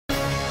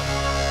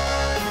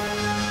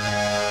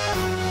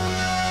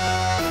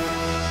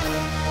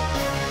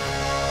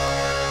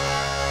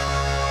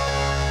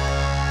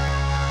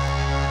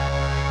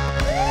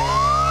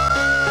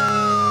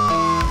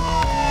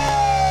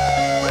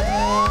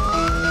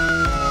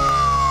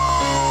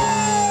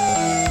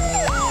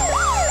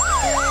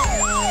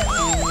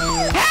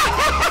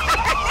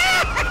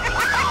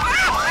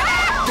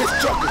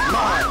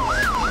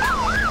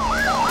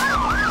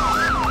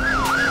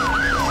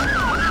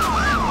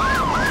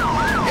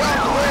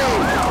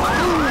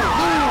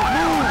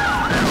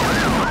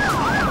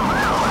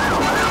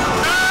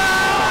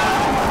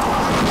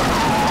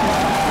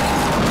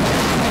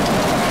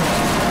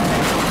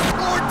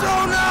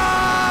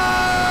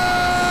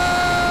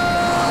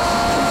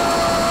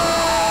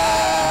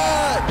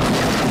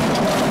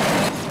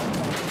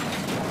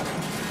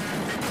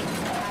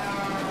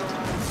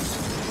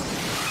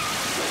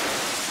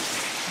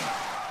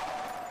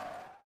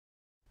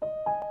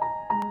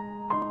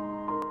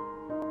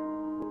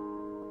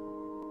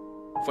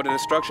for the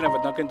destruction of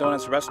a Dunkin'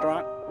 Donuts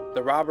restaurant,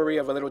 the robbery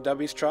of a Little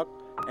Debbie's truck,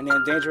 and the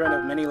endangerment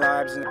of many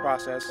lives in the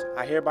process,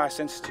 I hereby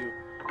sentence you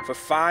for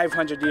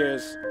 500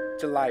 years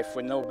to life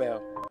with no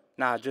bail.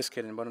 Nah, just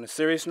kidding. But on a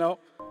serious note,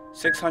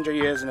 600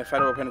 years in the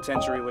federal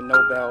penitentiary with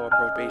no bail or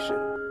probation.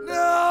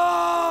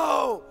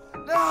 No!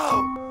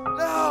 No!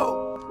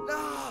 No!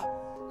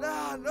 No!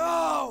 No!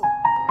 No!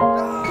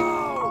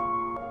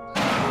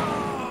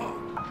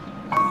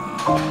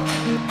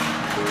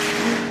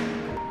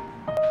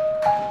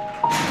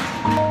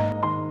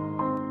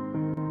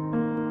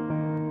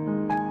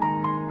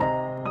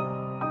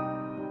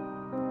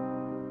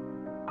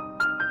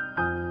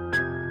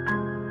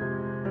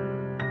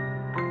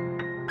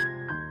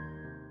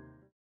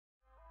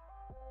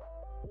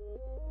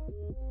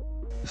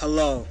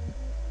 Hello,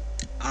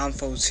 I'm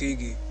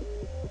Fotigui,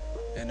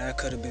 and that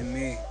could have been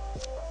me.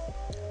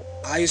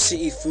 I used to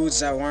eat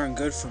foods that weren't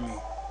good for me,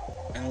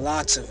 and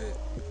lots of it,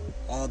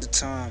 all the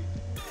time.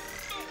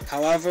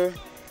 However,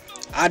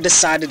 I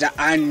decided that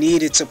I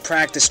needed to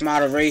practice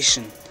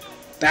moderation,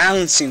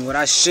 balancing what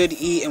I should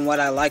eat and what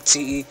I like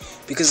to eat,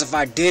 because if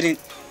I didn't,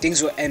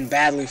 things would end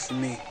badly for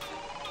me.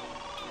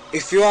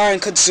 If you are a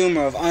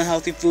consumer of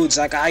unhealthy foods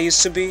like I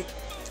used to be,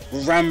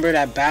 remember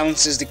that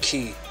balance is the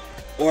key.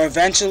 Or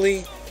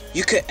eventually,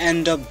 you could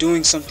end up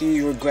doing something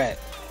you regret,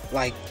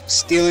 like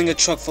stealing a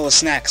truck full of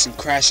snacks and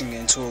crashing it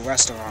into a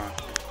restaurant.